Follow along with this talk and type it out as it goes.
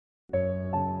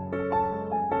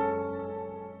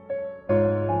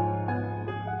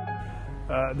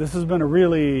This has been a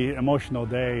really emotional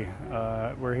day.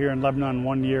 We're here in Lebanon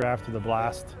 1 year after the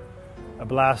blast, a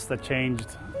blast that changed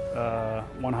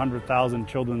 100,000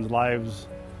 children's lives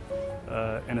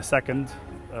in a second,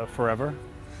 forever.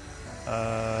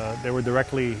 They were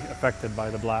directly affected by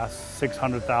the blast.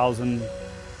 600,000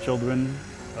 children,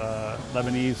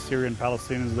 Lebanese, Syrian,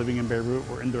 Palestinians living in Beirut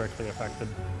were indirectly affected.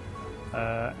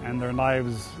 And their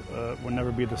lives will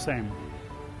never be the same.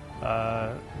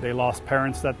 They lost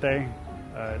parents that day.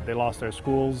 They lost their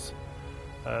schools.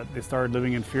 They started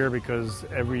living in fear because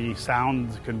every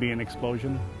sound could be an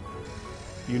explosion.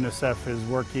 UNICEF is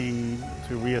working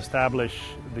to reestablish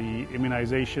the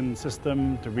immunization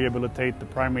system, to rehabilitate the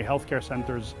primary healthcare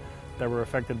centers that were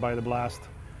affected by the blast.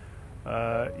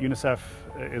 UNICEF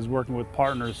is working with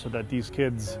partners so that these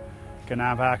kids can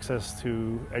have access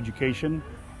to education.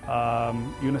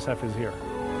 UNICEF is here.